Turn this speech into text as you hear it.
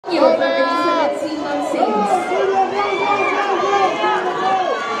You for Elizabeth Seaton sings.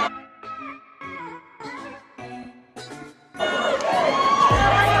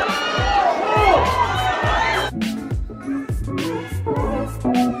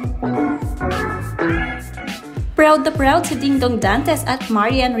 Proud na proud si Dingdong Dantes at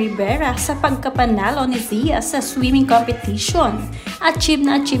Marian Rivera sa pagkapanalo ni Zia sa swimming competition. Achieve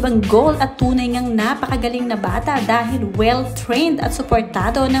na achieve ang goal at tunay ngang napakagaling na bata dahil well-trained at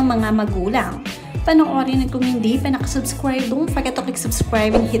suportado ng mga magulang. Panoorin at kung hindi pa nakasubscribe, don't forget to click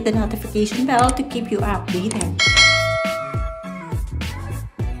subscribe and hit the notification bell to keep you updated.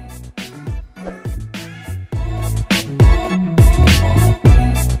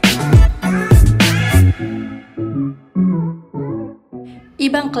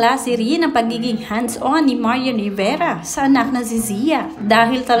 Ibang klase rin ang pagiging hands-on ni Marian Rivera sa anak na si Zia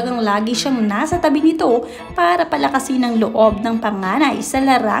dahil talagang lagi siyang nasa tabi nito para palakasin ang loob ng panganay sa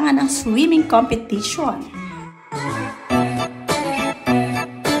larangan ng swimming competition.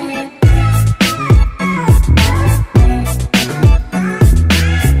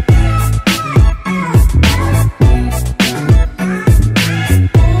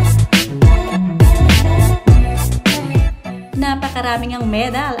 Napakaraming ang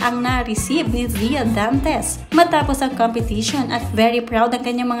medal ang na-receive ni Zia Dantes matapos ang competition at very proud ang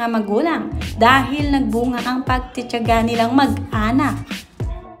kanyang mga magulang dahil nagbunga ang pagtitiyaga nilang mag-anak.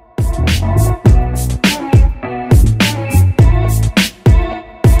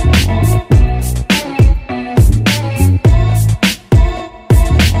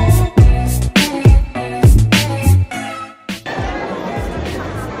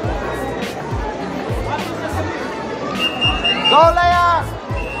 Go, Leia!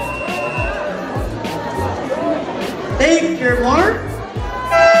 Take your mark.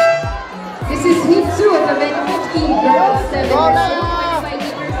 This is hit 2 at the benefit team girls 7 Go, Leia! 25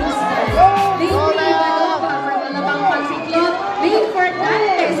 meter freestyle. Lane 3 Manova from Alabang Pansiklot. Lane 4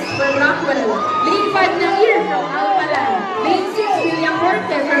 Dantes from Rockwell. Lane 5 Nair from Alpalan. Lane 6 William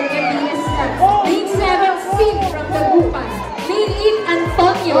Horte from MBS. Lane 7 Steve from Dagupan. Lane 8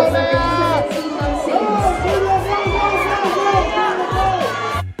 Antonio from Elizabeth Seaton sings.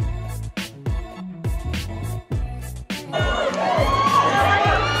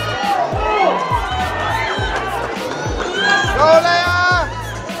 Go, Leia!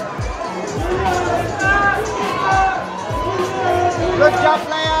 Good job,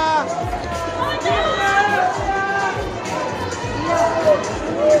 Leia!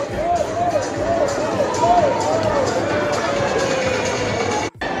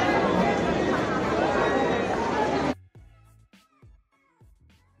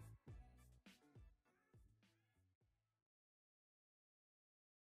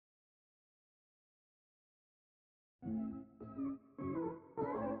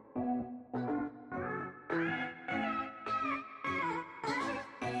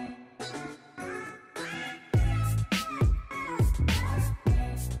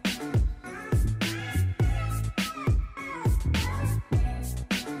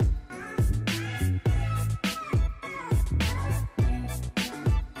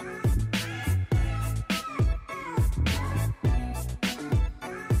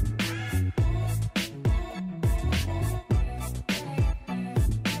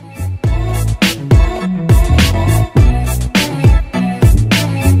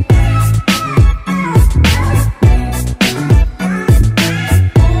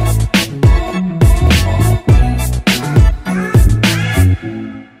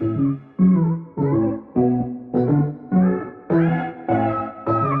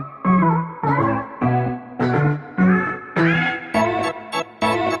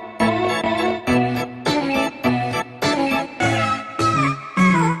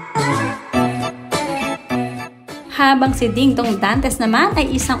 Habang si Dingdong Dantes naman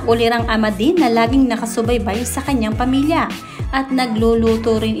ay isang ulirang ama din na laging nakasubaybay sa kanyang pamilya at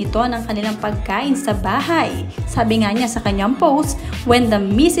nagluluto rin ito ng kanilang pagkain sa bahay. Sabi nga niya sa kanyang post, when the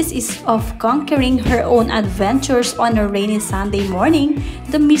missus is off conquering her own adventures on a rainy Sunday morning,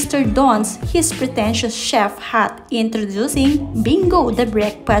 the Mr. dons his pretentious chef hat introducing Bingo the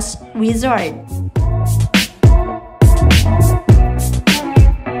Breakfast Wizard.